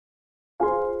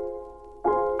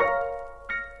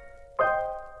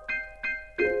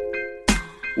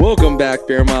Welcome back,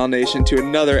 Beer Mile Nation, to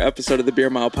another episode of the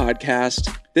Beer Mile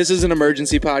Podcast. This is an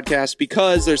emergency podcast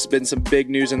because there's been some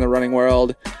big news in the running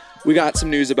world. We got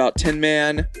some news about Tin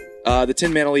Man, the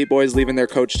Tin Man Elite Boys leaving their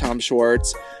coach, Tom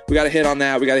Schwartz. We got to hit on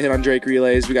that. We got to hit on Drake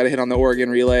relays. We got to hit on the Oregon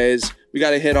relays. We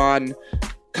got to hit on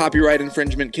copyright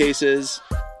infringement cases,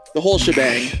 the whole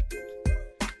shebang.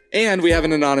 And we have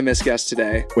an anonymous guest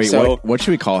today. Wait, what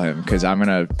should we call him? Because I'm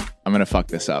gonna fuck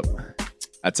this up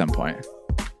at some point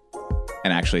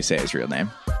and actually say his real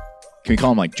name. Can we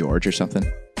call him like George or something?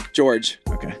 George.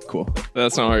 Okay, cool.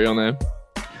 That's not our real name.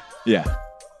 Yeah.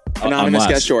 Anonymous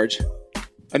guest George.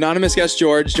 Anonymous guest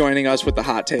George joining us with the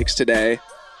hot takes today.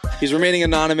 He's remaining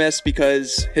anonymous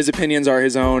because his opinions are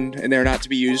his own and they're not to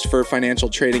be used for financial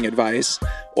trading advice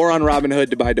or on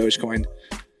Robinhood to buy Dogecoin.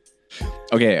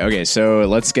 Okay, so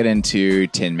let's get into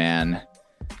Tin Man.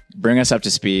 Bring us up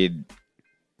to speed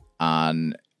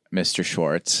on Mr.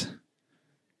 Schwartz.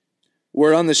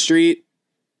 Word on the street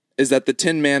is that the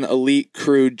Tin Man Elite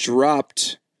crew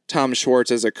dropped Tom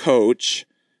Schwartz as a coach.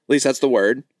 At least that's the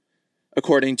word.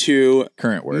 According to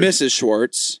Current word. Mrs.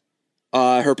 Schwartz,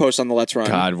 her post on the Let's Run.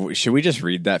 God, should we just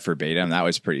read that verbatim? That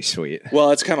was pretty sweet.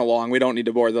 Well, it's kind of long. We don't need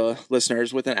to bore the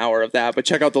listeners with an hour of that. But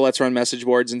check out the Let's Run message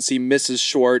boards and see Mrs.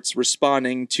 Schwartz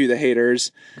responding to the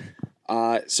haters.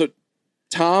 So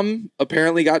Tom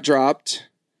apparently got dropped,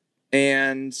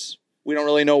 and we don't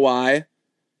really know why.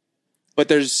 But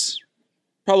there's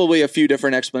probably a few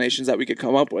different explanations that we could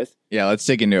come up with. Yeah, let's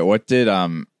dig into it. What did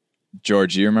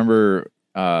George, you remember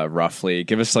roughly?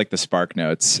 Give us like the spark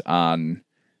notes on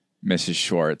Mrs.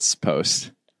 Schwartz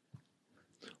post.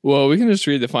 Well, we can just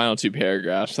read the final two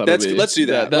paragraphs. Let's do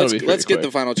that. Let's get quick.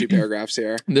 the final two paragraphs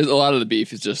here. There's a lot of the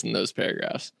beef is just in those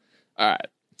paragraphs. All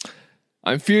right.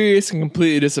 I'm furious and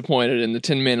completely disappointed in the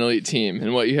Tin Man Elite team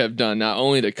and what you have done not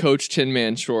only to Coach Tin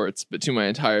Man Schwartz, but to my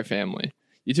entire family.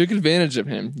 You took advantage of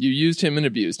him. You used him and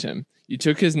abused him. You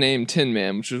took his name Tin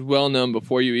Man, which was well known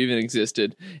before you even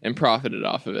existed, and profited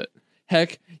off of it.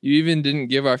 Heck, you even didn't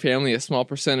give our family a small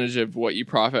percentage of what you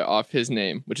profit off his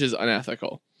name, which is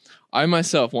unethical. I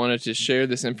myself wanted to share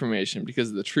this information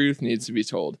because the truth needs to be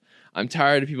told. I'm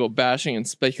tired of people bashing and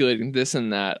speculating this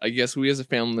and that. I guess we as a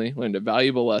family learned a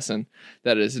valuable lesson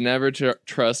that is never to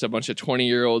trust a bunch of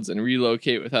 20-year-olds and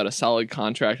relocate without a solid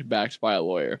contract backed by a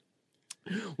lawyer.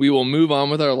 We will move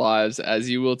on with our lives, as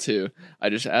you will too. I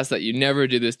just ask that you never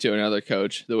do this to another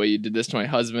coach the way you did this to my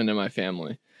husband and my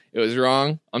family. It was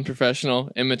wrong,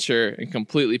 unprofessional, immature, and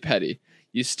completely petty.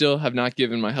 You still have not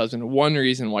given my husband one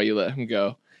reason why you let him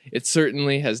go. It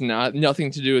certainly has nothing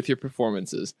to do with your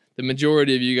performances. The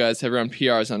majority of you guys have run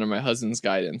PRs under my husband's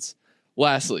guidance.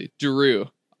 Lastly, Drew,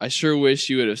 I sure wish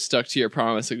you would have stuck to your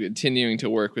promise of continuing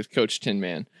to work with Coach Tin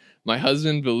Man. My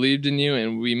husband believed in you,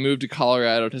 and we moved to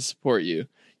Colorado to support you.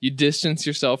 You distanced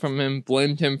yourself from him,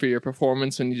 blamed him for your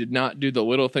performance when you did not do the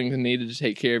little things needed to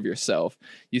take care of yourself.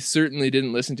 You certainly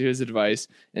didn't listen to his advice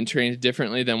and trained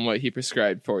differently than what he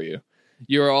prescribed for you.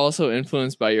 You are also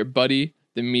influenced by your buddy,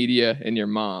 the media, and your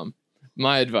mom.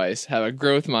 My advice, have a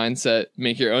growth mindset,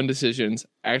 make your own decisions,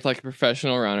 act like a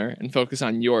professional runner, and focus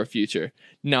on your future,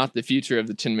 not the future of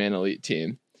the Tin Man Elite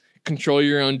team. Control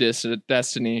your own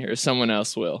destiny, or someone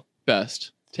else will.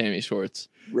 Best, Tammy Schwartz.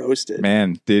 Roasted.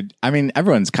 Man, dude, I mean,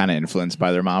 everyone's kind of influenced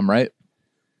by their mom, right?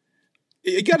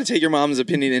 You got to take your mom's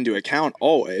opinion into account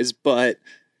always, but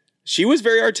she was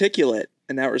very articulate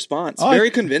in that response. Very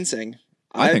convincing.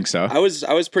 I think so. I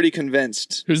was pretty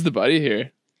convinced. Who's the buddy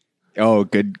here? Oh,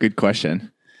 good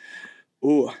question.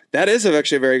 Ooh, that is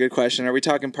actually a very good question. Are we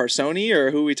talking Parsoni or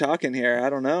who are we talking here?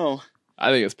 I don't know. I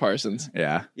think it's Parsons.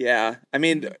 Yeah. Yeah. I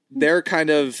mean, they're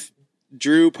kind of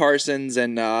Drew, Parsons,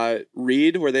 and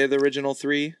Reed. Were they the original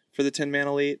three for the Tin Man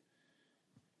Elite?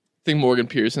 I think Morgan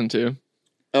Pearson, too.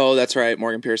 Oh, that's right.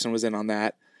 Morgan Pearson was in on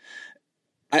that.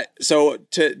 So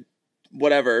to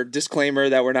whatever, disclaimer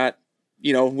that we're not,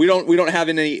 we don't have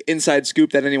any inside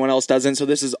scoop that anyone else doesn't. So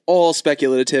this is all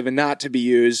speculative and not to be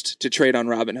used to trade on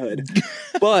Robinhood.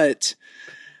 But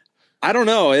I don't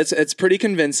know. It's pretty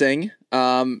convincing.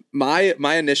 My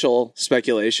initial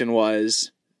speculation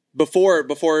was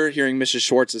before hearing Mrs.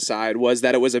 Schwartz's side was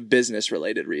that it was a business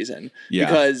related reason. Yeah.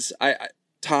 Because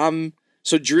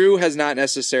so Drew has not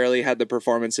necessarily had the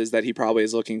performances that he probably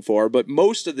is looking for, but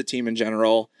most of the team in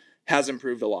general has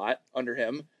improved a lot under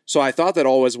him. So I thought that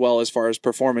all was well as far as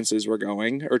performances were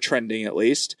going, or trending at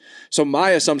least. So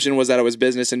my assumption was that it was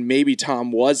business, and maybe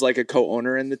Tom was like a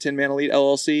co-owner in the Tin Man Elite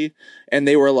LLC, and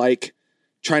they were like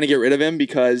trying to get rid of him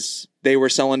because they were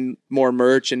selling more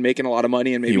merch and making a lot of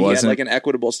money, and maybe he had like an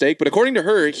equitable stake. But according to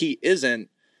her, he isn't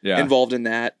involved in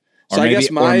that. So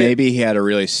or maybe he had a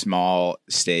really small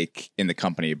stake in the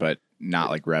company, but not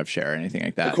like rev share or anything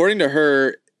like that. According to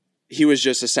her, he was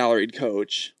just a salaried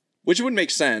coach, which would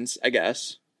make sense, I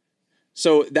guess.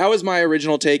 So that was my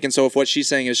original take. And so if what she's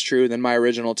saying is true, then my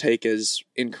original take is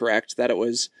incorrect, that it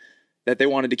was that they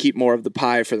wanted to keep more of the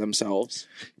pie for themselves.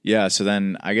 Yeah, so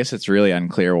then I guess it's really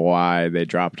unclear why they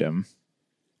dropped him,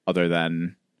 other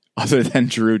than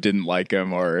Drew didn't like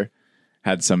him or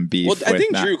had some beef. Well, I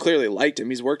think with Drew clearly liked him.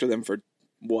 He's worked with him for,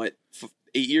 8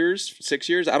 years, 6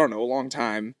 years? I don't know, a long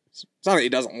time. It's not that he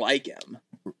doesn't like him.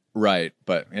 Right,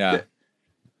 but yeah.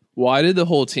 Why did the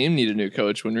whole team need a new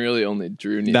coach when really only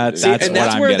Drew needed That's a new what coach?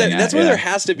 I'm getting at, that's where yeah. there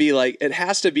has to be it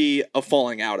has to be a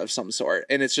falling out of some sort,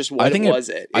 and it's just I what think was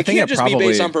it? I It think can't it just be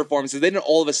based probably- on performances. They didn't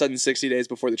all of a sudden 60 days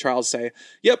before the trials say,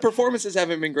 "Yeah, performances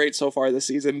haven't been great so far this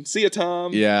season. See ya,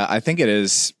 Tom." Yeah, I think it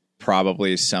is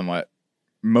probably somewhat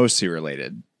mostly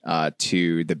related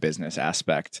to the business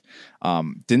aspect.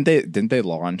 Didn't they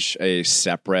launch a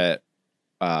separate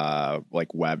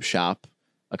web shop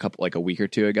a week or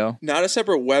two ago? Not a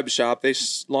separate web shop. They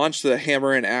launched the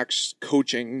Hammer and Axe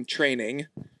coaching training,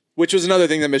 which was another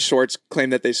thing that Miss Schwartz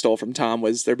claimed that they stole from Tom.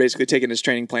 Was they're basically taking his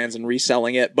training plans and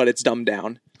reselling it, but it's dumbed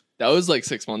down. That was like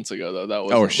 6 months ago, though. That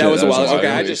was Oh, shit. That was a that was while. a while Okay,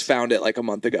 I ago. just found it like a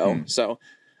month ago. So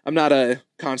I'm not a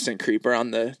constant creeper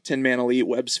on the Tin Man Elite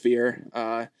web sphere.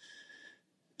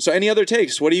 So any other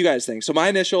takes? What do you guys think? So my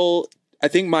initial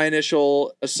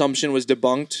assumption was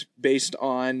debunked based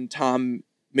on Tom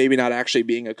maybe not actually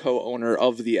being a co-owner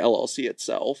of the LLC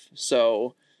itself.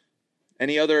 So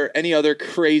any other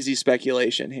crazy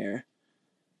speculation here?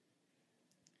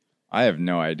 I have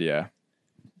no idea.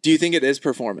 Do you think it is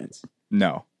performance?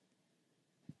 No.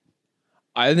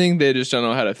 I think they just don't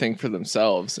know how to think for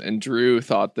themselves. And Drew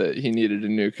thought that he needed a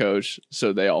new coach,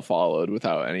 so they all followed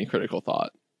without any critical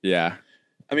thought. Yeah.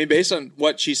 I mean, based on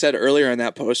what she said earlier in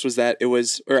that post was that it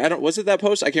was, was it that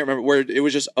post? I can't remember, where it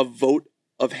was just a vote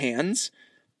of hands.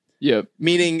 Yep.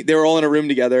 Meaning they were all in a room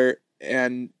together,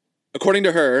 and according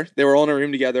to her, they were all in a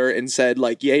room together and said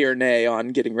yay or nay on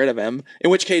getting rid of him.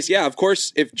 In which case, yeah, of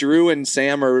course, if Drew and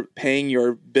Sam are paying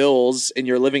your bills and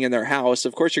you're living in their house,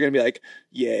 of course you're going to be like,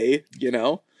 yay,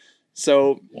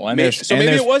 So, maybe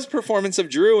it was performance of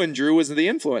Drew, and Drew was the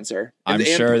influencer. I'm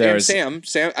sure there was Sam.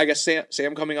 I guess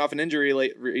Sam coming off an injury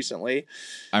recently.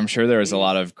 I'm sure there was a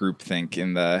lot of groupthink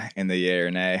in the yay or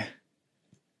nay.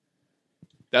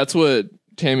 That's what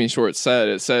Tammy Schwartz said.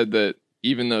 It said that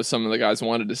even though some of the guys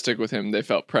wanted to stick with him, they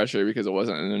felt pressure because it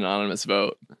wasn't an anonymous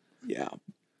vote. Yeah.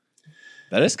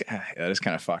 That is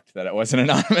kind of fucked that it wasn't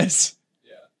anonymous.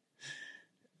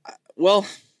 Well,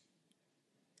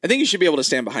 I think you should be able to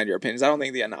stand behind your opinions. I don't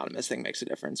think the anonymous thing makes a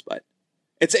difference, but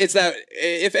it's that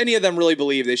if any of them really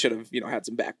believe, they should have had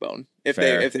some backbone if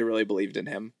Fair. they really believed in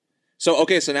him. So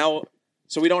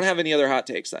so we don't have any other hot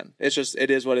takes then. It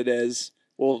is what it is.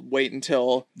 We'll wait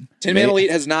until Tin Man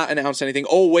Elite has not announced anything.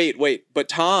 Oh wait, but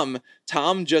Tom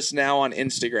just now on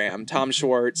Instagram, Tom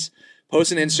Schwartz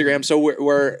posts an Instagram. So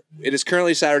it is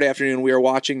currently Saturday afternoon. We are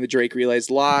watching the Drake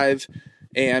Relays live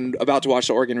and about to watch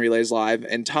the Oregon Relays live.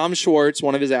 And Tom Schwartz,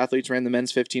 one of his athletes, ran the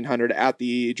men's 1500 at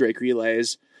the Drake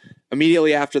Relays.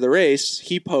 Immediately after the race,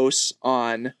 he posts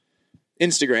on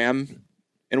Instagram.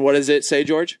 And what does it say,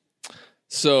 George?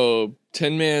 So,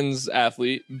 Tin Man's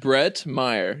athlete, Brett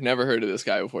Meyer, never heard of this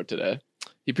guy before today.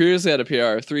 He previously had a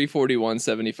PR of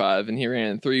 3:41.75, and he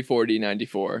ran 3:40.94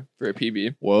 for a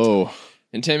PB. Whoa.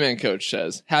 And Tin Man coach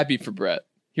says, happy for Brett.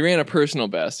 He ran a personal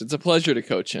best. It's a pleasure to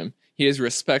coach him. He is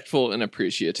respectful and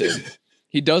appreciative.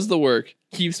 He does the work,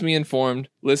 keeps me informed,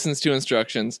 listens to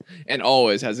instructions, and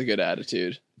always has a good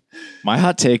attitude. My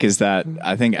hot take is that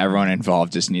I think everyone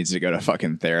involved just needs to go to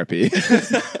fucking therapy.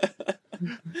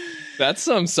 That's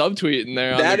some subtweet in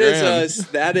there. That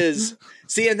is.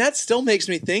 See, and that still makes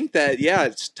me think that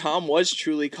Tom was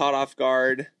truly caught off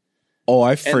guard. Oh,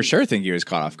 I for sure think he was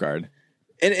caught off guard.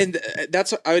 And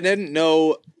that's, I didn't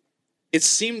know. It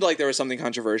seemed like there was something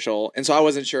controversial, and so I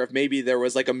wasn't sure if maybe there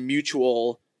was a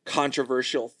mutual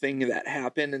controversial thing that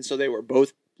happened, and so they were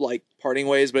both parting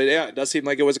ways. But yeah, it does seem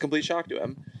like it was a complete shock to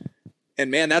him.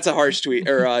 And man, that's a harsh tweet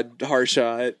or a harsh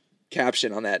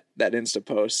caption on that Insta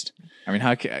post. I mean,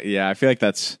 I feel like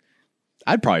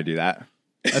I'd probably do that.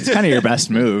 That's kind of your best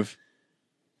move.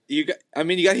 He's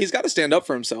got to stand up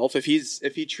for himself. If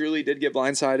he truly did get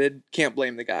blindsided, can't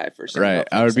blame the guy for standing up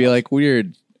for I would be himself. like,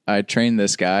 weird. I trained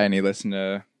this guy and he listened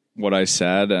to what I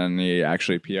said and he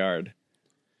actually PR'd.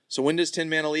 So when does Tin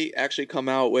Man Elite actually come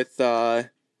out with a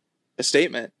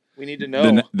statement? We need to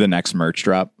know. The next merch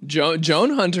drop.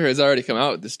 Joan Hunter has already come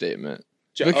out with the statement.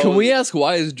 But can we ask,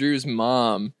 why is Drew's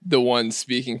mom the one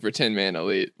speaking for Tin Man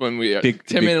Elite when we are,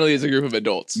 Tin Man Elite is a group of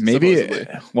adults? Maybe,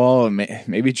 well,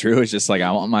 maybe Drew is just like,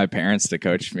 I want my parents to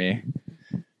coach me.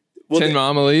 Well, Tin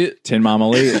Mom Elite? Tin Mom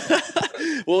Elite.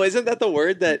 Well, isn't that the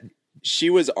word that she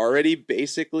was already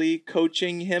basically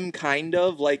coaching him, kind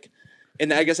of like?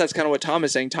 And I guess that's kind of what Tom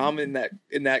is saying. Tom in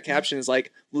that caption is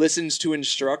like, listens to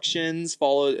instructions,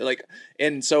 follow, like,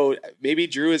 and so maybe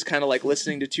Drew is kind of like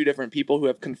listening to two different people who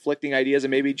have conflicting ideas, and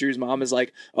maybe Drew's mom is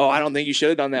like, oh, I don't think you should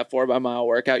have done that 4-mile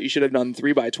workout. You should have done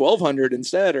 3 by 1200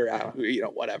 instead, or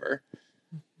whatever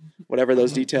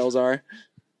those details are.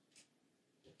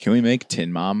 Can we make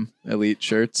Tin Mom Elite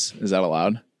shirts? Is that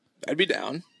allowed? I'd be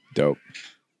down. Dope.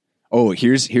 Oh,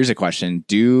 here's a question.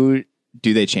 Do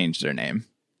they change their name?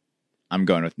 I'm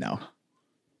going with no.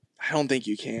 I don't think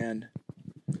you can.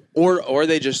 Or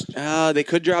they just they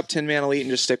could drop Tin Man Elite and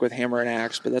just stick with Hammer and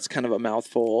Axe, but that's kind of a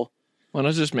mouthful. Why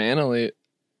not just Man Elite?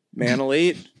 Man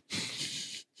Elite.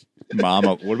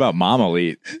 What about Mom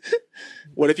Elite?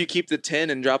 What if you keep the tin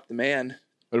and drop the man?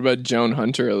 What about Joan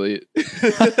Hunter Elite?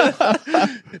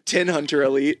 Tin Hunter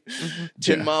Elite.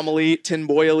 Tin Mom Elite. Tin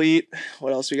Boy Elite.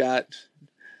 What else we got?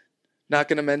 Not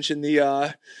going to mention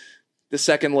the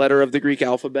second letter of the Greek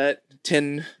alphabet.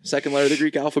 Second letter of the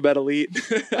Greek alphabet Elite.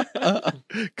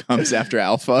 Comes after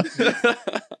Alpha.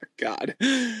 God.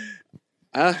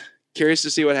 Curious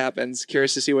to see what happens.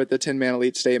 Curious to see what the Tin Man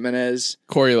Elite statement is.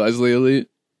 Corey Leslie Elite.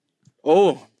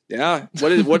 Oh, yeah.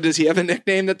 What does he have a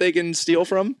nickname that they can steal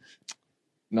from?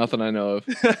 Nothing I know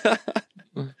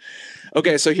of.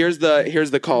 Okay, so here's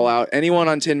the call out. Anyone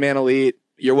on Tin Man Elite,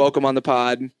 you're welcome on the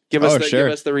pod. Give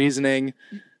us the reasoning.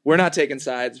 We're not taking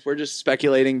sides. We're just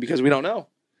speculating because we don't know.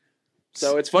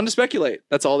 So it's fun to speculate.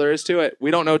 That's all there is to it.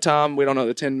 We don't know Tom. We don't know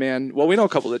the Tin Man. Well, we know a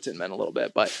couple of the Tin Men a little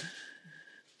bit, but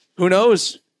who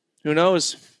knows? Who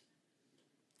knows?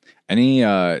 Any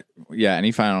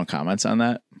final comments on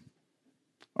that?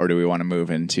 Or do we want to move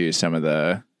into some of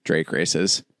the Drake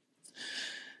races?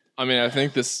 I mean, I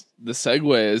think the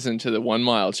segue is into the 1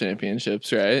 mile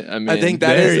championships, right? I mean, I think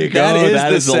that is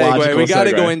the segue. We got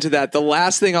to go into that. The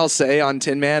last thing I'll say on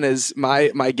Tin Man is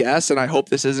my guess, and I hope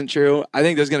this isn't true. I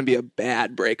think there's going to be a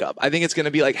bad breakup. I think it's going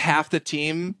to be like half the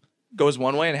team goes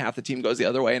one way and half the team goes the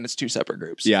other way, and it's two separate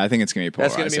groups. Yeah, I think it's going to be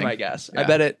polarizing. That's going to be my guess. Yeah.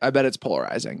 I bet it's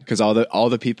polarizing because all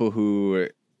the people who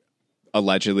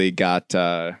allegedly got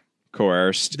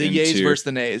coerced. The yays versus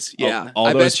the nays. Yeah.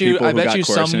 All those people I bet you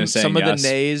some of the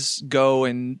nays go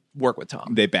and work with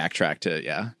Tom. They backtrack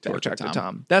to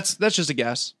Tom. That's just a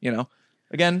guess,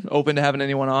 Again, open to having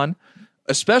anyone on.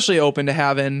 Especially open to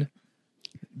having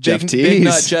Big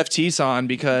Nut Jeff Teese on,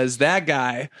 because that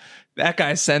guy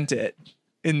sent it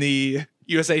in the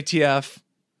USATF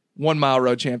 1 mile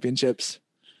road championships.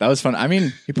 That was fun. I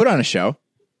mean, he put on a show.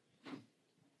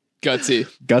 Gutsy.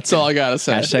 That's all I gotta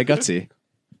say. Hashtag gutsy.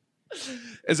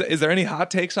 Is there any hot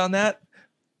takes on that?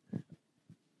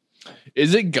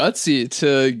 Is it gutsy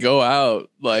to go out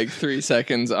like 3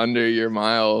 seconds under your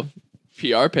mile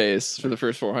PR pace for the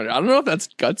first 400? I don't know if that's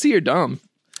gutsy or dumb.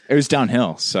 It was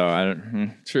downhill, so I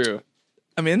don't. True.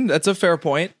 I mean, that's a fair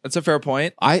point.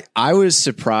 I was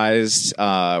surprised.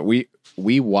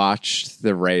 We watched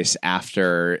the race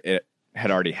after it had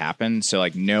already happened, so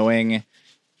like knowing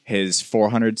his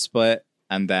 400 split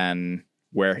and then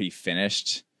where he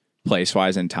finished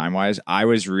place-wise and time-wise, I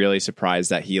was really surprised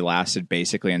that he lasted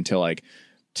basically until like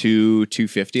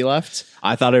 250 left.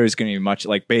 I thought it was going to be much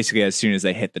like basically as soon as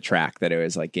they hit the track that it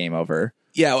was like game over.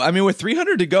 Yeah, I mean, with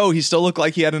 300 to go, he still looked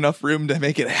like he had enough room to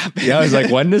make it happen. Yeah, I was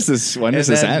like, when does this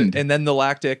end? And then the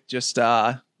lactic just,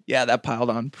 that piled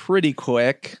on pretty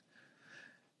quick.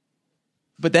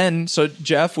 But then, so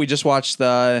Jeff, we just watched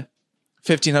the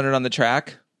 1500 on the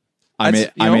track. I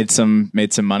made some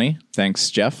money. Thanks,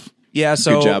 Jeff. Yeah,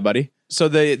 so good job, buddy. So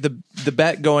the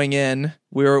bet going in,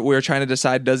 we were trying to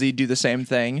decide, does he do the same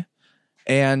thing?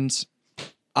 And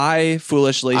I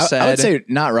foolishly said, I would say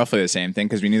not roughly the same thing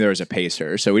because we knew there was a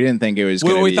pacer, so we didn't think it was.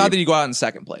 We thought that he'd go out in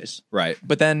second place, right?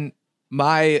 But then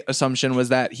my assumption was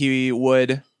that he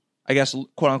would, I guess,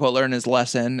 quote unquote, learn his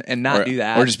lesson and not do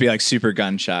that, or just be like super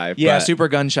gun shy. Yeah, super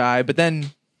gun shy. But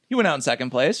then he went out in second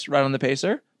place, right on the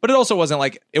pacer. But it also wasn't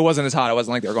like it wasn't as hot. It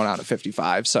wasn't like they were going out at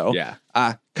 55. So yeah,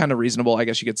 kind of reasonable, I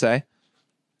guess you could say.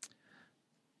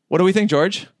 What do we think,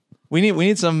 George? We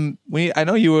need some. I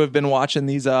know you have been watching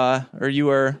these, or you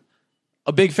were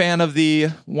a big fan of the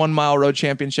 1 mile road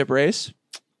championship race.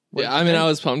 Yeah, I mean, I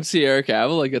was pumped to see Eric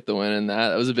Avila get the win in that.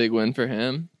 That was a big win for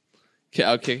him.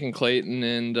 Out kicking Clayton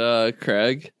and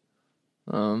Craig.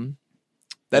 That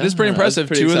is pretty impressive.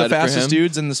 Two of the fastest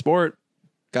dudes in the sport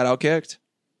got out kicked.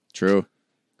 True.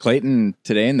 Clayton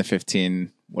today in the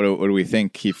 15 What do we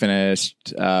think? He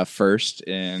finished first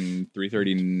in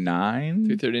 3:39.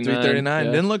 3:39.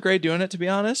 Didn't look great doing it, to be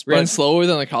honest. Ran But slower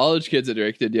than the college kids at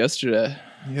Drake did yesterday.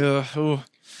 yeah, ooh.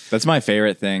 That's my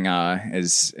favorite thing.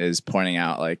 Is pointing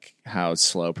out like how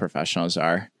slow professionals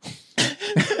are.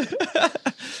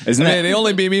 Isn't that? They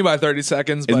only beat me by 30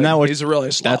 seconds. But Isn't that what- he's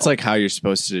really slow. That's like how you're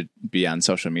supposed to be on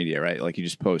social media, right? Like you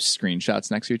just post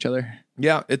screenshots next to each other.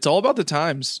 yeah, it's all about the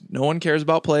times. No one cares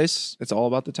about place. It's all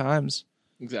about the times.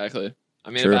 Exactly. I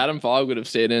mean, True. if Adam Fogg would have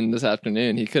stayed in this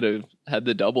afternoon, he could have had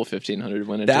the double 1,500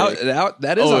 win at Drake.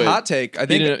 That is Oh, a wait. hot take. I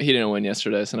He think. didn't win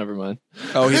yesterday, so never mind.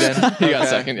 Oh, he did. He got Okay.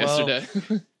 second Well,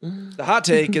 yesterday. the hot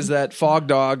take is that Fog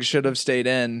Dog should have stayed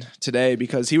in today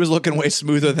because he was looking way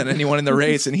smoother than anyone in the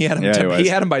race, and he had him. Yeah, he was. he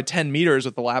had him by 10 meters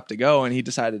with the lap to go, and he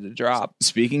decided to drop.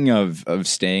 Speaking of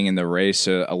staying in the race,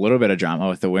 a little bit of drama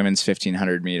with the women's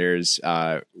 1,500 meters.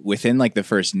 Within like the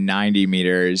first 90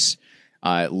 meters,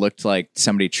 it looked like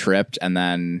somebody tripped, and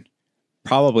then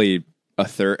probably a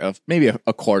third of maybe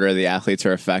a quarter of the athletes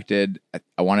are affected.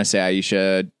 I want to say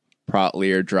Aisha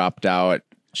Protlier dropped out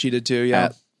She did too. Yeah,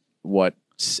 at what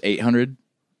 800,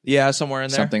 yeah, somewhere in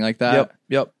there. something like that.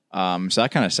 Yep. So that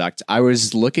kind of sucked. I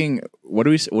was looking. What do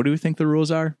we think the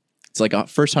rules are? It's like a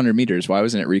first 100 meters. Why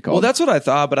wasn't it recalled? Well, that's what I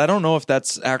thought, but I don't know if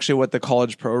that's actually what the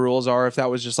college pro rules are. If that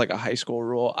was just like a high school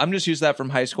rule, I'm just used to that from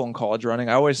high school and college running.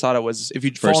 I always thought it was if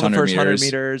you fall in the first 100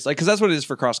 meters, like because that's what it is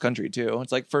for cross country too.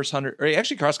 It's like first 100, or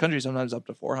actually cross country sometimes up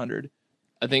to 400.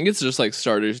 I think it's just like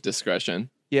starters' discretion.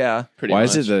 Yeah, Pretty Why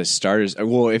much. is it the starters?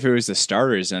 Well, if it was the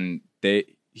starters, and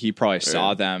he probably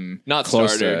saw them Not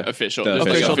close starter, to official. the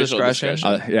official discretion.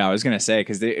 Yeah, I was gonna say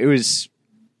because it was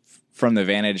from the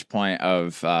vantage point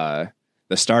of the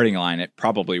starting line. It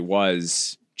probably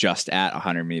was just at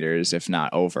 100 meters, if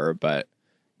not over. But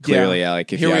clearly,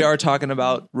 like if here you we had- are talking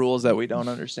about rules that we don't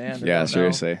understand. or Yeah, don't know.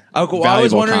 seriously. I was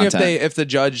Valuable wondering content. if the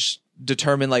judge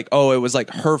determined like, oh, it was like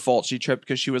her fault she tripped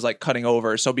because she was like cutting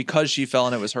over. So because she fell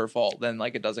and it was her fault, then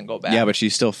like it doesn't go back. Yeah, but she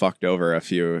still fucked over a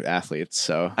few athletes.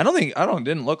 So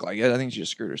didn't look like it. I think she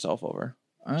just screwed herself over.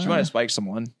 She might have spiked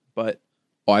someone, but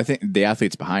Well, I think the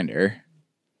athletes behind her,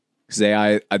 because they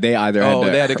either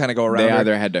they had to kind of go around. They her.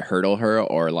 either had to hurdle her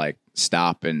or like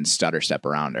stop and stutter step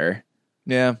around her.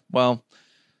 Yeah, well,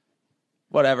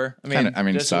 whatever. I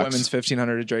mean, just sucks. women's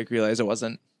 1,500 at Drake Relays. It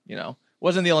wasn't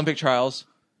wasn't the Olympic trials.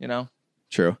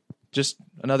 True. Just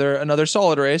another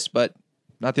solid race, but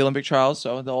not the Olympic trials.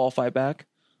 So they'll all fight back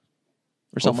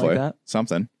or something Hopefully. like that.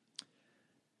 Something.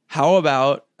 How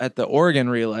about at the Oregon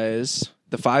Relays,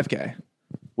 the 5K?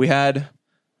 We had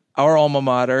our alma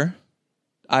mater,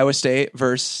 Iowa State,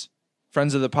 versus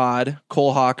friends of the pod,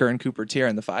 Cole Hawker and Cooper Tier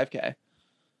in the 5K.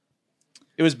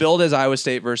 It was billed as Iowa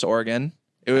State versus Oregon.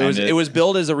 It was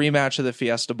billed as a rematch of the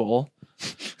Fiesta Bowl,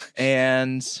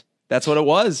 and that's what it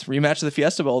was. Rematch of the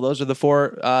Fiesta Bowl. Those are the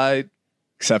four.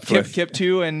 Except Kip, with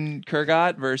Kiptu and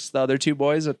Kurgat versus the other two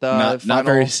boys at the not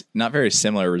final very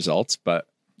similar results, but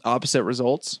opposite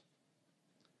results.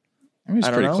 it was I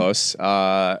don't pretty know. close.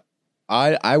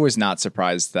 I was not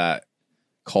surprised that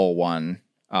Cole won.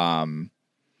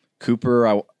 Cooper,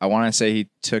 I want to say he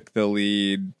took the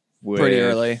lead Pretty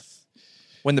early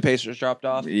when the Pacers dropped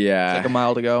off. Yeah, Like a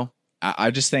mile to go. I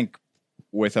just think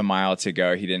with a mile to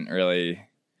go, he didn't really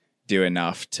do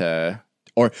enough to.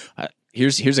 Or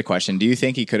here's a question: do you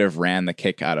think he could have ran the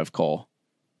kick out of Cole?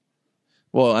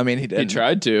 Well, I mean, he did. He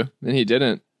tried to, and he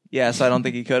didn't. Yes, I don't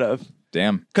think he could have.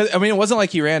 Damn. Because I mean, it wasn't like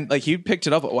he ran. Like he picked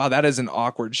it up. Wow, that is an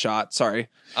awkward shot. Sorry.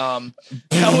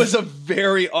 That was a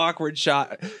very awkward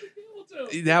shot.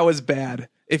 That was bad.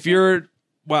 If you're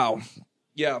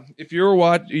if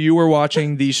you were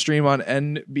watching the stream on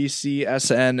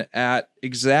NBCSN at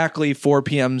exactly 4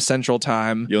 p.m. Central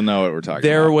Time, You'll know what we're talking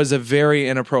there about. was a very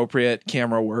inappropriate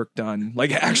camera work done.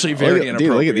 Like actually very inappropriate.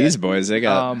 Dude, look at these boys. They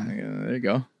got. there you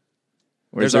go.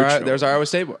 There's our Iowa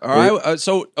State.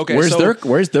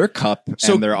 Where's their cup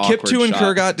So and their awkward Kiptu and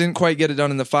shot? Kurgat didn't quite get it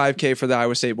done in the 5K for the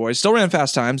Iowa State boys. Still ran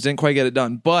fast times, didn't quite get it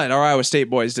done. But our Iowa State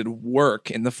boys did work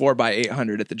in the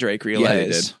 4x800 at the Drake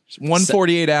Relays. did.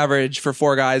 148 average for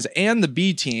four guys, and the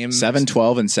B team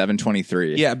 7:12 and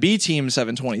 7:23. Yeah, B team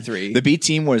 723. The B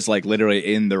team was like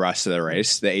literally in the rest of the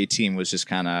race. The A team was just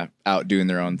kind of out doing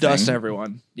their own Dust thing.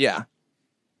 everyone. Yeah.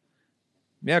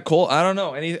 Yeah, Cole. I don't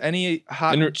know. Any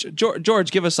hot And- George,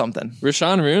 give us something.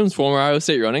 Rashawn Rooms, former Iowa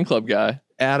State running club guy.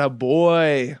 Atta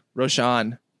boy,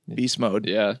 Roshan, beast mode.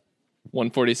 Yeah.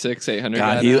 146, 800.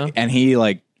 God, guy now. he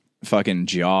like fucking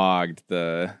jogged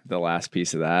the last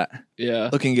piece of that.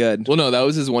 Yeah. Looking good. Well, no, that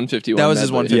was his 151. That was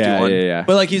his medley. 151. Yeah.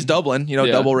 But like he's doubling, Yeah.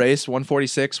 double race,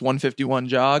 146, 151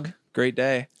 jog. Great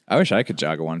day. I wish I could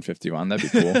jog a 151.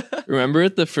 That'd be cool. Remember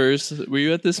at the first, were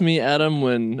you at this meet, Adam,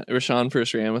 when Rashawn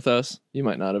first ran with us? You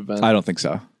might not have been. I don't think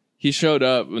so. He showed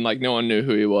up and like no one knew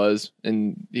who he was,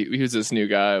 and he was this new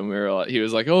guy, and he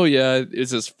was like, "Oh yeah,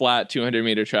 it's this flat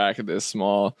 200-meter track at this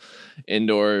small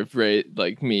indoor rate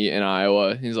like meet in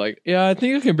Iowa." He's like, "Yeah, I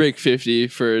think I can break 50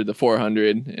 for the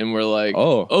 400," and we're like,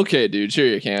 Oh. okay, dude, sure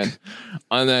you can."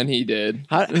 And then he did.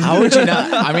 How would you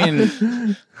not? I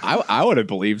mean, I would have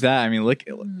believed that. I mean, look.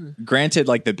 Granted,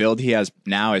 like the build he has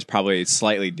now is probably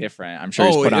slightly different. I'm sure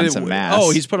he's put on some mass. Oh,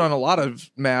 he's put on a lot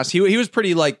of mass. He was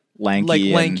pretty like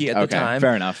lanky at the time.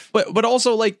 Fair enough. But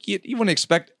also like you wouldn't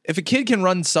expect if a kid can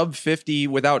run sub 50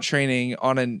 without training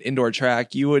on an indoor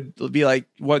track, you would be like,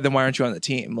 "What? Then why aren't you on the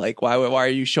team? Like, why are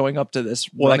you showing up to this?"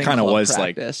 Well, that kind of was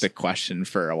practice? like the question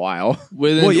for a while.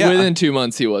 Within 2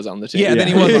 months, he was on the team. Yeah, then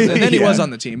he was. And then he Yeah. was on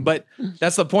the team. But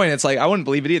that's the point. It's like I wouldn't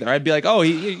believe it either. I'd be like, "Oh,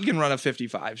 he can run a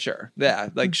 55, sure. Yeah,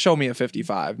 like show me a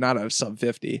 55, not a sub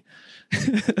 50."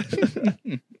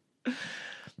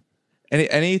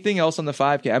 Anything else on the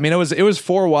 5K? I mean, it was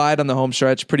 4 wide on the home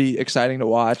stretch. Pretty exciting to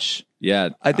watch. Yeah,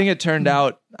 I think it turned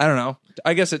out. I don't know.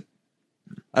 I guess it.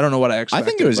 I don't know what I expected. I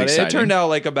think it was but exciting. It turned out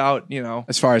like about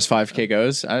as far as 5K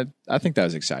goes, I think that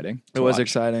was exciting. It was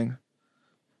exciting.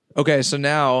 Okay, so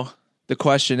now the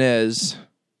question is,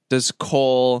 does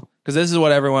Cole? Because this is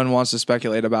what everyone wants to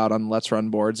speculate about on Let's Run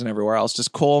boards and everywhere else. Does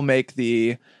Cole make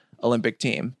the Olympic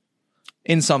team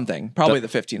in something? Probably the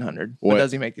 1500. But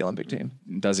does he make the Olympic team?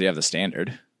 Does he have the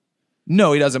standard?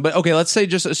 No, he doesn't. But okay, let's say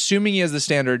just assuming he has the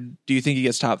standard, do you think he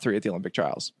gets top 3 at the Olympic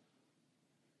trials?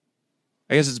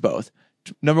 I guess it's both.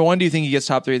 Number 1, do you think he gets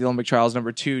top 3 at the Olympic trials?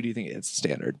 Number 2, do you think it's the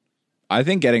standard? I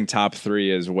think getting top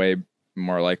 3 is way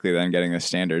more likely than getting the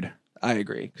standard. I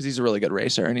agree because he's a really good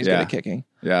racer and he's good at kicking.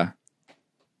 Yeah.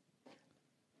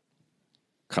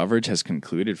 Coverage has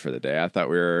concluded for the day. I thought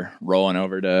we were rolling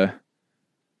over to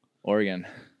Oregon.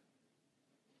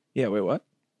 Yeah, wait, what?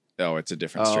 Oh, it's a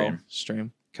different stream.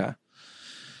 Stream. Okay.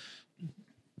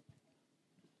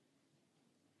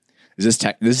 This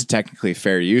is technically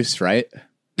fair use, right?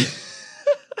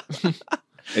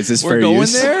 Is this We're fair going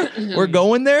use? there? We're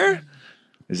going there?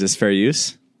 Is this fair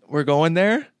use? We're going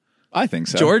there? I think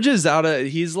so. George is out of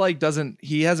he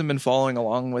hasn't been following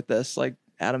along with this like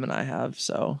Adam and I have,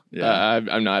 so Yeah.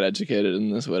 I'm not educated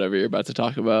in this, whatever you're about to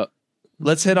talk about.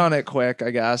 let's hit on it quick,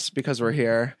 I guess, because we're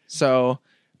here. So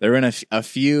There were a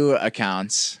few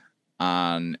accounts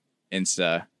on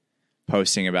Insta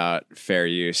posting about fair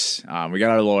use. We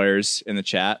got our lawyers in the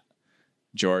chat.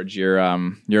 George, you're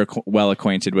well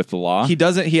acquainted with the law. he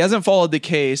hasn't followed the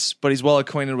case, but he's well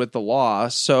acquainted with the law.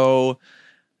 So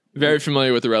Very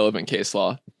familiar with the relevant case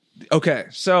law. okay,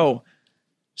 so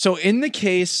in the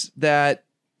case that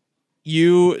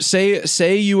you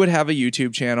say you would have a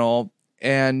YouTube channel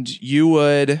and you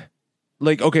would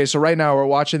so right now we're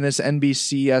watching this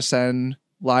NBCSN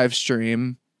live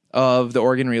stream of the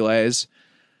Oregon Relays.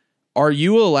 Are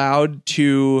you allowed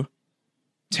to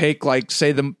take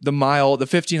say the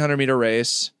 1500 meter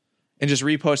race and just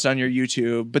repost it on your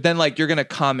YouTube, but then you're going to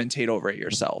commentate over it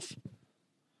yourself?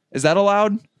 Is that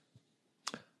allowed?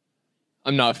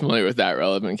 I'm not familiar with that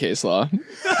relevant case law.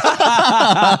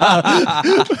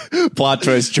 Plot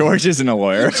twist: George isn't a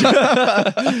lawyer.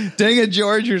 Dang it,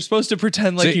 George! You're supposed to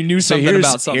pretend you knew something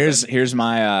about something. Here's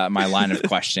my my line of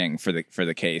questioning for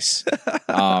the case.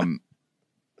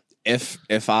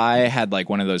 If I had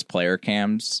one of those player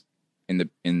cams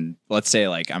in let's say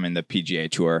I'm in the PGA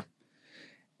Tour,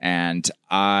 and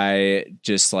I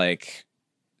just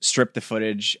strip the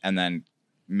footage and then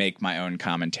make my own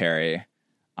commentary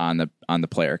on the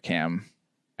player cam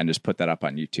and just put that up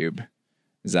on YouTube,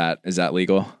 is that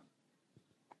legal?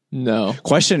 No.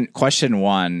 Question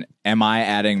one: Am I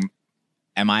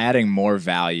adding more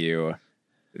value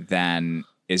than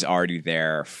is already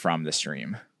there from the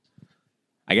stream?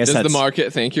 I guess Does the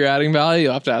market think you're adding value?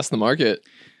 You'll have to ask the market.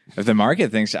 If the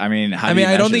market thinks, I mean,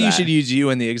 I don't think you should use you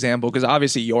in the example because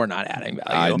obviously you're not adding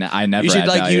value. I never. You should add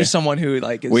value. use someone who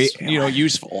is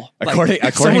useful. According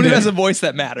someone who to- has a voice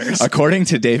that matters. According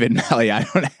to David Malley, I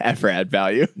don't ever add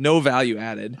value. No value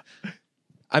added.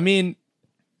 I mean,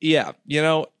 yeah,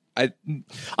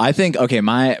 I think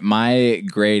my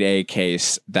grade A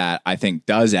case that I think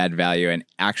does add value and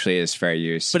actually is fair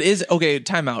use. but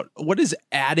time out. What does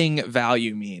adding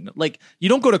value mean? You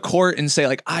don't go to court and say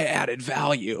I added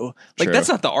value. True. That's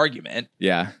not the argument.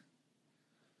 Yeah,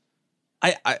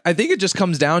 I think it just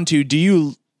comes down to, do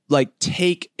you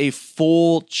take a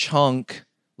full chunk?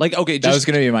 that was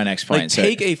going to be my next point. So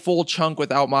take a full chunk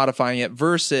without modifying it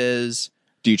versus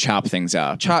do you chop things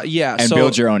up? yeah, and so,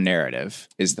 build your own narrative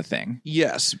is the thing.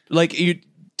 Yes, you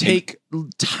take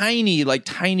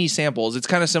tiny samples. It's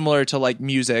kind of similar to like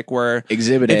music where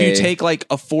Exhibit if A. you take like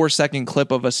a 4-second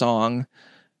clip of a song,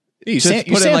 You just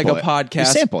put in like a podcast. You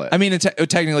sample it. I mean,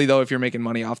 technically though, if you're making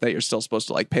money off that, you're still supposed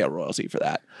to like pay a royalty for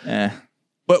that.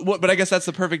 But I guess that's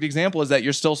the perfect example is that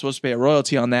you're still supposed to pay a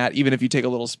royalty on that, even if you take a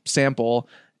little sample.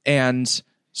 And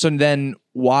so then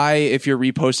why, if you're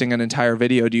reposting an entire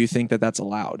video, do you think that that's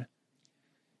allowed? Do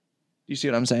you see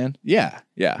what I'm saying? Yeah.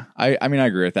 I mean, I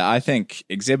agree with that. I think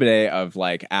Exhibit A of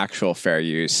like actual fair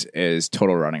use is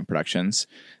Total Running Productions.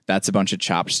 That's a bunch of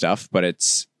chopped stuff, but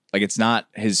it's not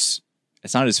his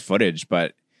footage,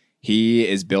 but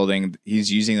he's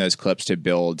using those clips to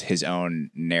build his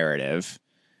own narrative.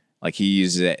 Like he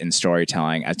uses it in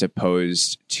storytelling as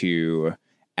opposed to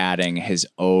adding his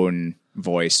own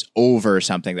voice over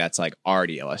something that's like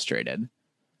already illustrated.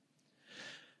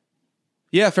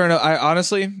 Yeah, fair enough. I'm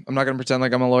not going to pretend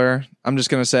like I'm a lawyer. I'm just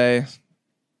going to say,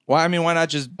 why not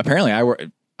just... Apparently,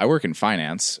 I work in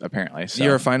finance, apparently. So.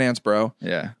 You're a finance bro.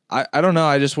 Yeah. I don't know.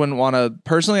 I just wouldn't want to...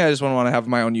 Personally, I just wouldn't want to have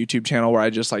my own YouTube channel where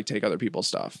I just like take other people's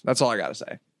stuff. That's all I got to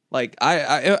say. Like,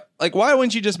 I like, why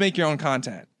wouldn't you just make your own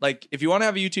content? Like, if you want to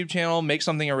have a YouTube channel, make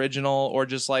something original or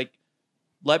just like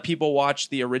let people watch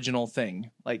the original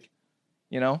thing. Like,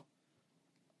 you know?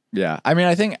 Yeah. I mean,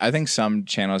 I think some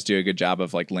channels do a good job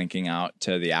of like linking out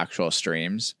to the actual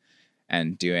streams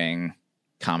and doing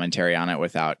commentary on it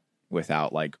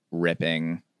without like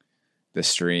ripping the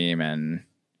stream and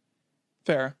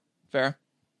Fair.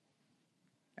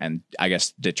 And I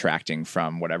guess detracting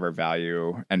from whatever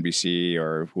value NBC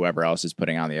or whoever else is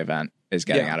putting on the event is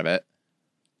getting out of it.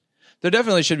 There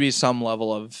definitely should be some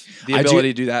level of the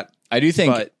ability to do that. I do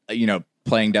think,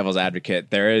 playing devil's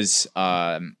advocate, there is,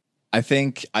 I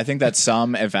think that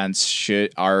some events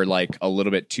are like a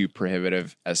little bit too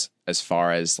prohibitive as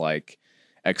far as like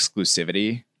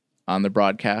exclusivity on the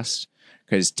broadcast.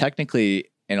 Because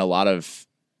technically at a lot of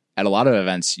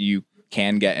events, you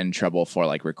can get in trouble for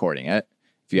like recording it.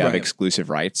 If you have exclusive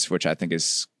rights, which I think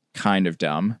is kind of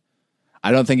dumb.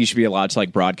 I don't think you should be allowed to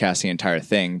like broadcast the entire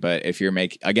thing. But if you're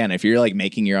like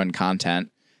making your own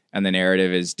content and the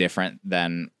narrative is different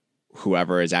than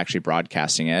whoever is actually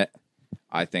broadcasting it,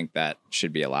 I think that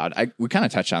should be allowed. We kind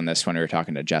of touched on this when we were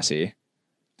talking to Jesse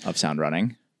of Sound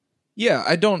Running. Yeah,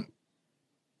 I don't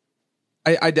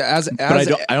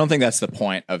think that's the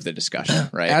point of the discussion,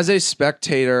 right? As a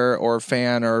spectator or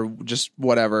fan or just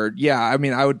whatever, yeah, I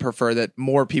mean, I would prefer that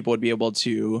more people would be able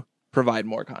to provide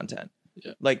more content.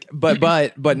 Yeah. Like, but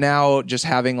now just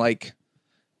having like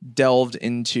delved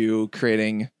into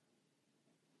creating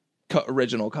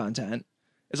original content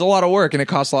is a lot of work and it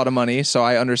costs a lot of money. So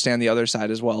I understand the other side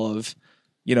as well of,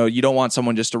 you don't want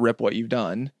someone just to rip what you've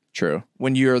done. True.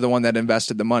 When you're the one that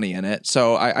invested the money in it.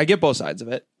 So I get both sides of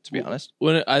it, to be honest.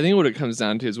 I think what it comes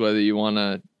down to is whether you want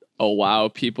to allow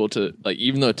people to, like,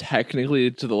 even though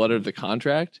technically to the letter of the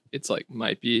contract, it's like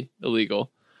might be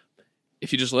illegal.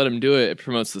 If you just let them do it, it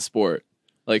promotes the sport.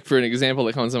 Like, for an example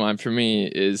that comes to mind for me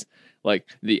is like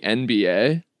the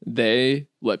NBA. They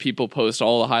let people post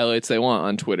all the highlights they want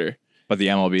on Twitter. But the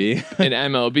MLB and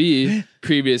MLB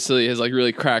previously has like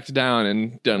really cracked down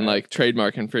and done like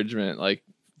trademark infringement, like,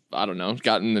 I don't know,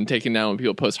 gotten them taken down when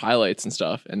people post highlights and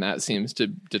stuff. And that seems to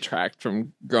detract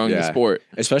from growing the sport.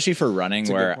 Especially for running,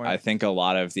 where I think a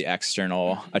lot of the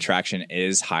external attraction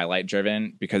is highlight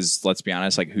driven, because let's be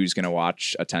honest, like, who's going to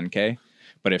watch a 10K?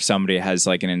 But if somebody has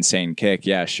like an insane kick,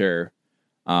 yeah, sure.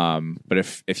 But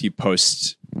if you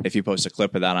post a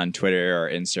clip of that on Twitter or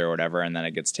Insta or whatever, and then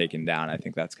it gets taken down, I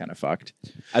think that's kind of fucked.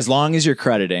 As long as you're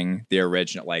crediting the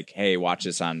original, like, hey, watch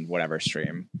this on whatever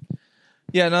stream.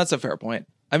 Yeah, no, that's a fair point.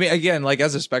 I mean, again, like,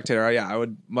 as a spectator, yeah, I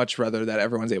would much rather that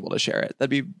everyone's able to share it.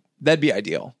 That'd be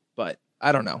ideal, but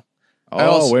I don't know.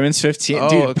 Women's 15,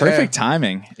 dude, okay. Perfect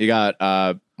timing. You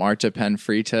got Marta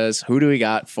Penfreitas. Who do we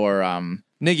got for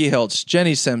Nikki Hiltz,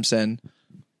 Jenny Simpson?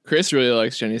 Chris really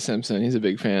likes Jenny Simpson. He's a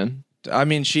big fan. I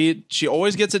mean, she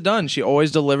always gets it done. She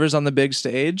always delivers on the big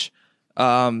stage.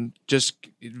 Just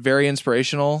very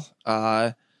inspirational.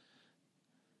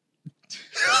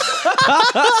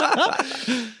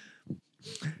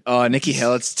 Nikki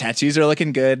Hiltz, tattoos are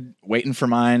looking good. Waiting for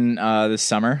mine this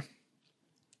summer.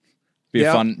 Be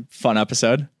a fun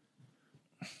episode.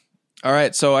 All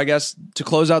right, so I guess to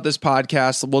close out this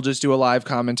podcast, we'll just do a live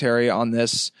commentary on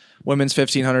this women's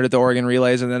 1500 at the Oregon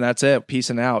Relays, and then that's it.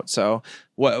 Peacing out. So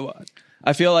what?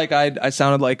 I feel like I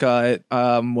sounded like a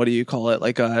what do you call it?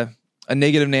 Like a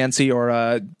negative Nancy,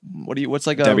 or what's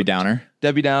like a Debbie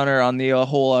Downer on the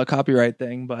whole copyright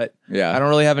thing. But yeah, I don't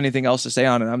really have anything else to say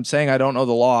on it. I'm saying I don't know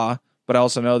the law, but I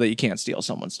also know that you can't steal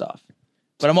someone's stuff.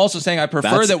 But I'm also saying I prefer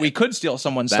That's- that we could steal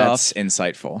someone's That's stuff.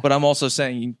 insightful. But I'm also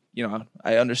saying,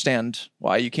 I understand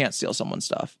why you can't steal someone's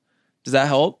stuff. Does that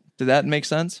help? Did that make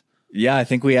sense? Yeah, I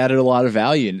think we added a lot of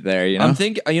value there. You know,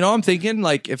 I'm thinking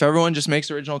like if everyone just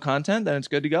makes original content, then it's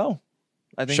good to go.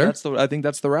 I think Sure. that's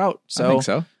the route. So I think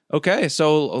so. okay,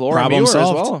 so Laura Problem Muir as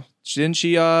solved. well. Didn't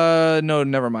she? No,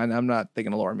 never mind. I'm not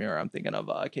thinking of Laura Muir. I'm thinking of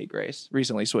Kate Grace.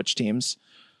 Recently switched teams.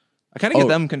 I kind of get Oh.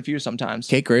 them confused sometimes.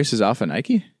 Kate Grace is off of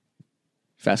Nike.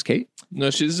 Fast Kate. No,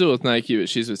 she's still with Nike, but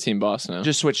she's with Team Boss now.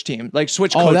 Just switch team, like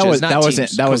switch Oh, coaches. that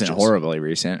wasn't coaches. horribly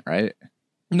recent, right?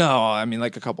 No, I mean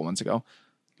like a couple months ago.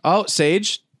 Oh,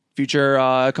 Sage, future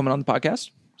coming on the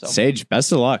podcast. So, Sage,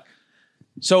 best of luck.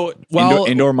 so while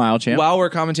Indoor mile champ. while we're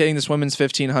commentating this women's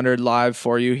 1500 live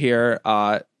for you here,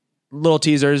 little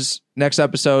teasers. Next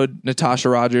episode, Natasha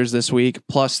Rogers this week,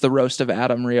 plus the roast of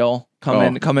Adam reel coming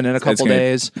in a It's couple gonna be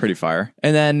days. Pretty fire.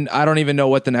 And then I don't even know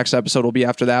what the next episode will be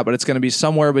after that, but it's going to be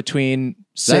somewhere between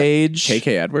Sage.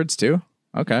 KK Edwards too.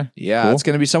 Okay. Yeah, Cool. it's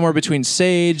going to be somewhere between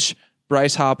Sage,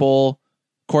 Bryce Hoppel,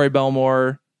 Corey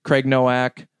Belmore, Craig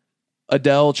Nowak,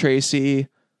 Adele Tracy.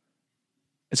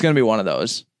 It's going to be one of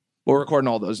those. We're recording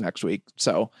all those next week.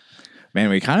 So, Man,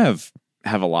 we kind of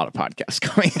have a lot of podcasts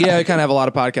coming. yeah, we kind of have a lot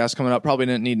of podcasts coming up. Probably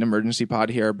didn't need an emergency pod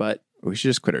here, but We should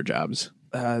just quit our jobs.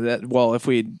 if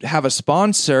we have a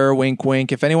sponsor, wink,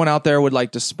 wink. If anyone out there would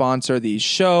like to sponsor the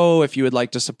show, if you would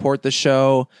like to support the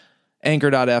show,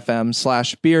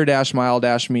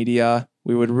 anchor.fm/beer-mile-media.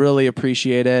 We would really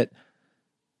appreciate it.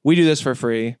 We do this for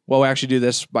free. Well, we actually do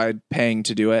this by paying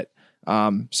to do it.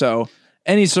 So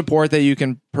any support that you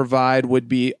can provide would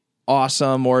be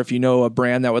awesome. Or if you know a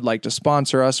brand that would like to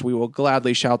sponsor us, we will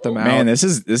gladly shout them out. Man, this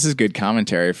is good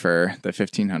commentary for the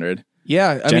 1500.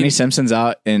 yeah, I Jenny mean, Simpson's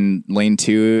out in lane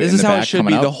 2. this in is the how back it should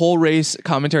coming be. up. The whole race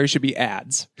commentary should be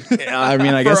ads. I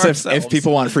mean, I for guess ourselves. if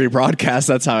people want free broadcast,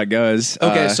 that's how it goes.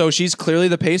 Okay, so she's clearly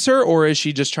the pacer, or is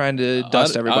she just trying to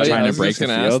dust everybody? trying I to was break just the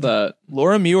gonna ask field. that.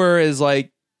 Laura Muir is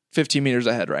like 15 meters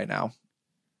ahead right now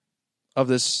of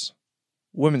this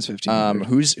women's 15.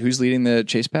 who's leading the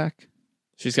chase pack?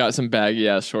 She's got some baggy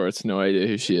ass shorts. No idea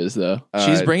who she is though.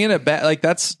 She's bringing it back. Like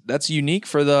that's unique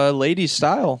for the ladies'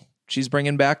 style. She's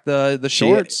bringing back the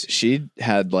shorts. She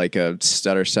had like a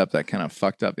stutter step that kind of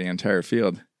fucked up the entire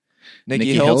field. Nikki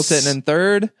Nikki Hiltz Hiltz. sitting in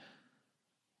third.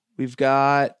 We've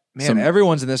got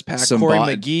everyone's in this pack. Some Corey bo-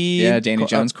 McGee, Yeah, Danny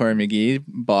Jones, Corey McGee,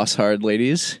 Boss Hard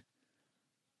ladies.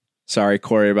 Sorry,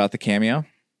 Corey, about the cameo.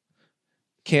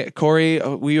 Corey,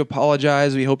 we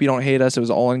apologize. We hope you don't hate us. It was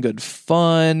all in good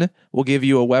fun. We'll give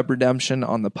you a web redemption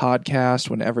on the podcast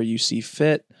whenever you see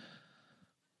fit.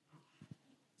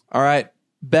 All right.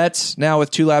 Bets now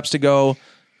with 2 laps to go.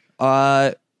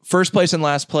 First place and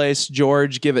last place.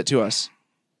 George, give it to us.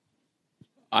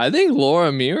 I think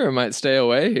Laura Muir might stay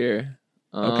away here.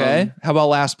 Okay. How about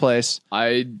last place?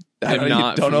 I am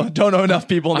not don't know enough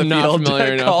people in I'm the not field familiar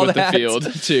to enough call with that. the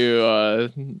field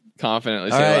to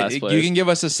confidently All say right. last place. You can give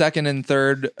us a second and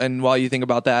third. And while you think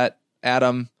about that,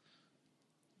 Adam,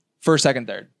 first, second,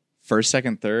 third. First,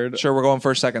 second, third. Sure, we're going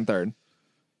first, second, third.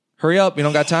 Hurry up. We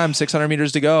don't got time. 600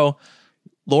 meters to go.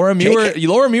 Laura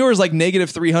Muir is like negative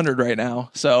 300 right now.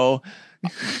 So,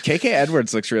 KK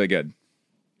Edwards looks really good.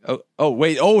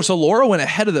 wait. Oh, so Laura went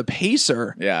ahead of the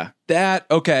pacer. Yeah.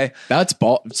 Okay. That's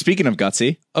ball. Speaking of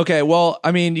gutsy, Okay. Well,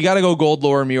 I mean, you got to go gold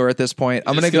Laura Muir at this point.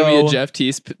 I'm going to be go. a Jeff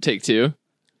Teese take 2.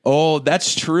 Oh,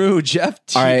 that's true. Jeff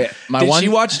T. All right, Did she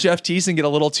watch Jeff Teese get a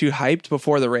little too hyped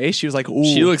before the race? She was like, ooh.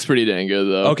 She looks pretty dang good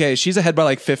though. Okay, she's ahead by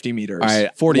like 50 meters. all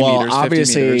right, 40 well, meters, 50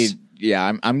 obviously, meters.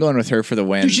 yeah, I'm going with her for the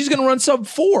win. Dude, she's going to run sub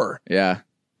 4. yeah,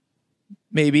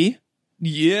 Maybe.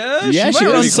 Yeah, Yeah, she she might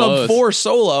would run be sub close. 4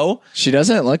 solo. she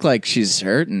doesn't look like she's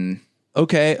hurting.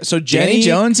 Okay, so Danny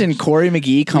Jones and Corey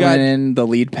McGee got coming in the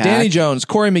lead pack. Danny Jones,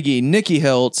 Corey McGee, Nikki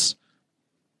Hiltz,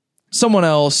 someone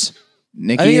else.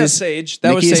 I think that's Nikki's Sage.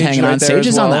 That was Nikki's Sage hanging right on. there Sage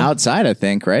as is on the well. outside, I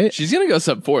think. Right? She's gonna go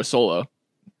sub 4 solo.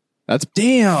 That's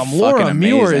Damn, fucking Laura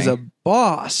Muir is amazing. a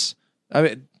boss. I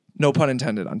mean, no pun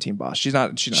intended on Team Boss. She's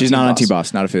not. She's not on Team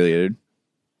Boss, not affiliated.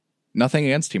 Nothing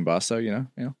against Team Boss, though. You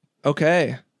know.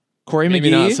 Okay, Corey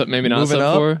Maybe McGee. maybe not moving sub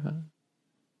up. 4.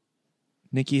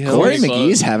 Nikki Hiltz. Corey Close.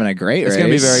 McGee's having a great It's race. going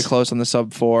to be very close on the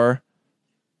sub 4.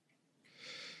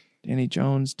 Danny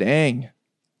Jones. Dang.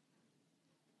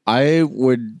 I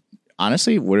would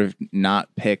have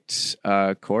not picked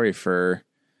Corey for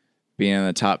being in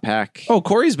the top pack. Oh,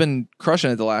 Corey's been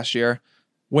crushing it the last year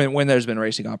when there's been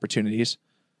racing opportunities.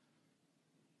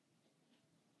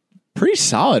 Pretty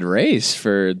solid race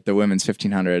for the women's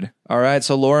 1500. All right,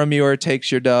 so Laura Muir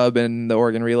takes your dub in the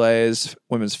Oregon Relays.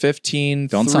 Women's 15.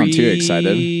 Don't sound too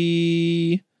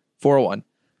excited. 401.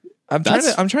 I'm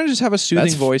trying to just have a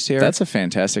soothing voice here. That's a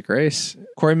fantastic race.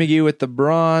 Corey McGee with the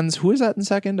bronze. Who is that in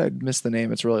second? I missed the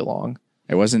name. It's really long.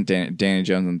 It wasn't Danny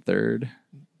Jones in third.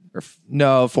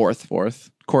 No, fourth.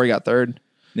 Corey got third.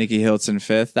 Nikki Hilton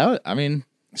fifth. That was,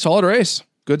 Solid race.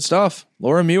 Good stuff.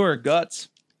 Laura Muir, guts.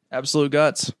 Absolute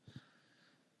guts.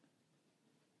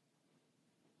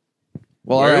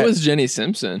 Well, Where all right. was Jenny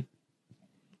Simpson?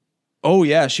 Oh,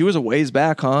 yeah. She was a ways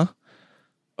back, huh?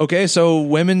 Okay, so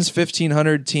women's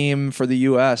 1500 team for the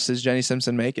U.S. Does Jenny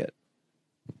Simpson make it?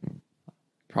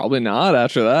 Probably not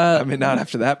after that. I mean, not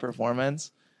after that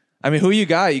performance. I mean, who you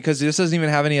got? Because this doesn't even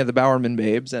have any of the Bowerman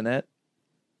babes in it.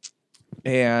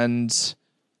 And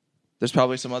there's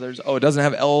probably some others. Oh, it doesn't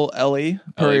have Ellie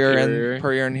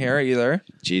Purrier in here either.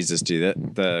 Jesus,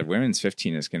 dude. The women's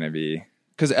 15 is going to be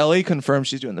Because Ellie confirmed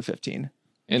she's doing the 15.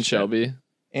 And Shelby.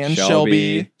 And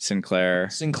Shelby, Sinclair,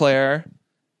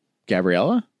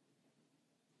 Gabriella.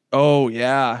 Oh,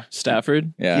 yeah.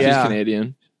 Stafford. Yeah. She's Yeah.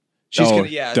 Canadian. She's Oh, gonna,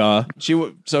 yeah. duh.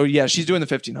 She's doing the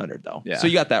 1500 though. Yeah. So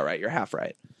you got that right. You're half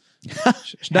right.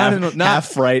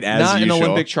 Half right as not usual. in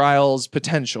Olympic trials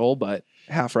potential, but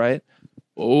half right.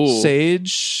 Oh.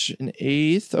 Sage in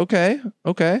 8th.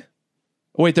 Okay.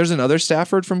 Wait, there's another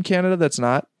Stafford from Canada that's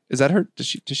not. Is that her? Does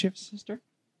she have a sister?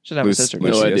 She doesn't have a sister. No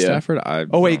does she? idea. Stafford.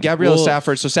 Oh wait, Gabriella Well,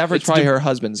 Stafford. So Stafford's it's probably her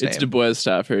husband's It's name. Dubois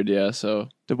Stafford, yeah. So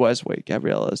Dubois. Wait,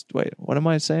 Gabriella's. Wait, what am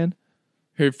I saying?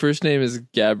 her first name is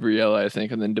Gabriella, I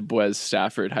think, and then Dubois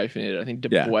Stafford hyphenated. I think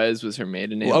Yeah. Dubois was her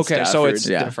maiden name. Okay, so Stafford it's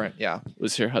Yeah. different. Yeah,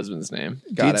 was her husband's name.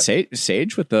 got Dude, it.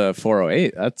 Sage with the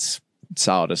 408. That's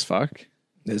solid as fuck.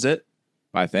 Is it?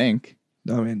 I think.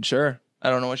 I mean, sure. I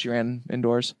don't know what she ran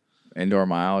indoors. Indoor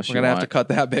mile. We're gonna have to cut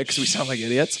that bit because we sound like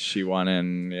idiots. She won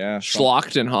in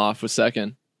Schlachtenhof was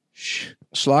second.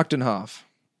 Schlachtenhof.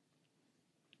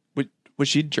 Was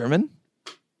she German?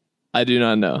 I do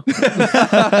not know.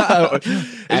 It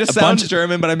just A sounds bunch-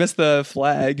 German, but I missed the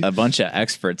flag. a bunch of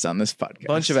experts on this podcast.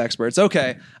 Bunch of experts.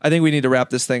 Okay, I think we need to wrap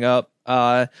this thing up.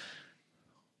 What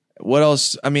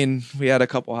else? I mean, we had a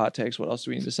couple hot takes. What else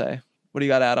do we need to say? What do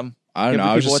you got, Adam? I don't Give know.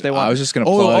 the I was people what just, they want. I was just gonna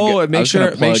Oh, plug. oh, I make was sure-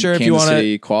 gonna make plug sure if you Kansas wanna-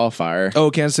 City qualifier.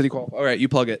 Oh, Kansas City qualifier. All right, you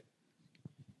plug it.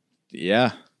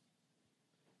 Yeah.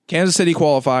 Kansas City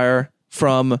qualifier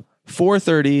from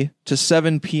 4:30 to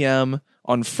 7 p.m.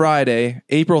 on Friday,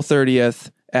 April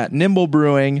 30th at Nimble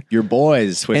Brewing. Your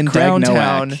boys with In Craig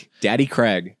downtown. Nowak. Daddy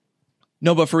Craig.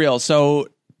 No, but for real. So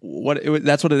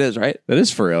that's what it is, right? That is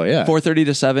for real, yeah. 4:30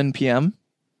 to 7 p.m.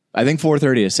 I think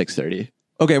 4:30 is 6:30.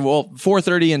 Okay, well,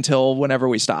 4:30 until whenever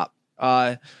we stop.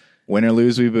 Win or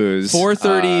lose, we booze.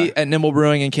 4:30 at Nimble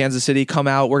Brewing in Kansas City. Come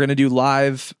out. We're gonna do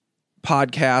live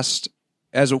podcast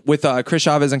with Chris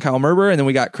Chavez and Kyle Merber, and then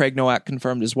we got Craig Nowak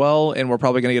confirmed as well, and we're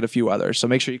probably gonna get a few others. So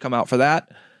make sure you come out for that.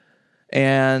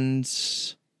 And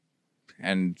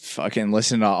fucking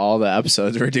listen to all the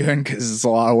episodes we're doing because it's a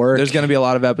lot of work. there's gonna be a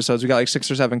lot of episodes. We got like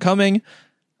 6 or 7 coming.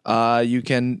 You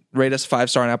can rate us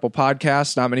 5-star on Apple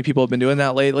Podcasts. Not many people have been doing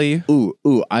that lately. Ooh,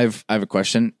 I have a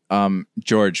question.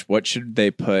 George, what should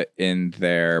they put in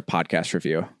their podcast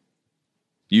review?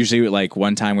 Usually, like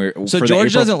one time So for the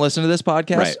George April- doesn't listen to this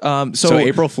podcast. Right. So So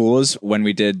April Fools, when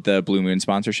we did the Blue Moon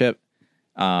sponsorship.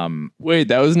 Wait,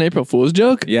 that was an April Fool's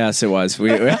joke? Yes, it was. So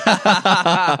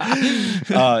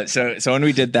when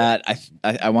we did that,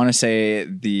 I want to say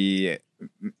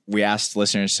we asked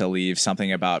listeners to leave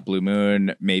something about Blue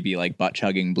Moon, maybe like butt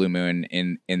chugging Blue Moon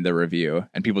in the review,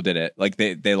 and people did it. Like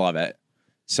they love it.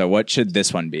 So what should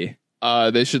this one be?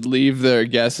 They should leave their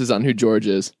guesses on who George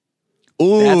is.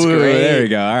 Ooh, That's great. There we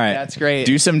go. All right, that's great.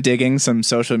 Do some digging, some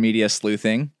social media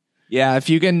sleuthing. Yeah, if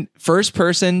you can, first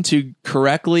person to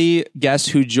correctly guess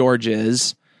who George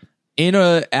is in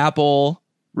a Apple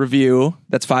review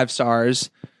that's 5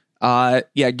 stars.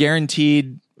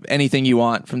 Guaranteed anything you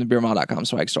want from the beermile.com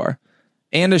swag store.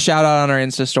 And a shout out on our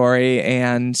Insta story.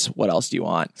 And what else do you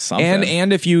want? Something.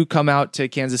 And if you come out to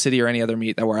Kansas City or any other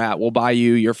meet that we're at, we'll buy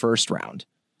you your first round.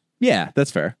 Yeah,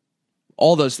 that's fair.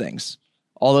 All those things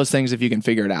if you can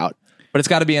figure it out. But it's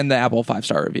got to be in the Apple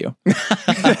 5-star review. All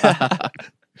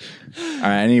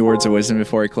right. Any words of wisdom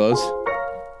before we close?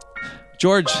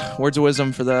 George, words of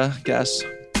wisdom for the guests.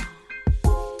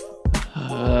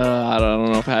 I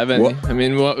don't know if I have any. What- I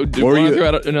mean, do you what were want to you- throw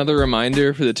out another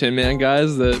reminder for the Tin Man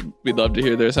guys that we'd love to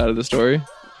hear their side of the story?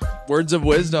 Words of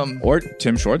wisdom. Or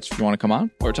Tim Schwartz, if you want to come on.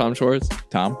 Or Tom Schwartz?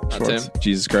 Tom Schwartz. Tim.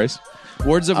 Jesus Christ.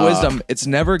 Words of wisdom. It's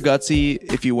never gutsy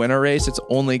if you win a race. It's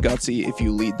only gutsy if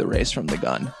you lead the race from the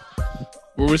gun.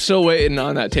 We're still waiting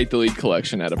on that Take the Lead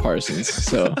collection out of Parsons.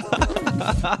 So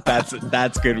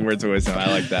That's good words of wisdom.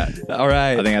 I like that. All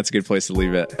right. I think that's a good place to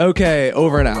leave it. Okay,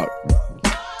 over and out.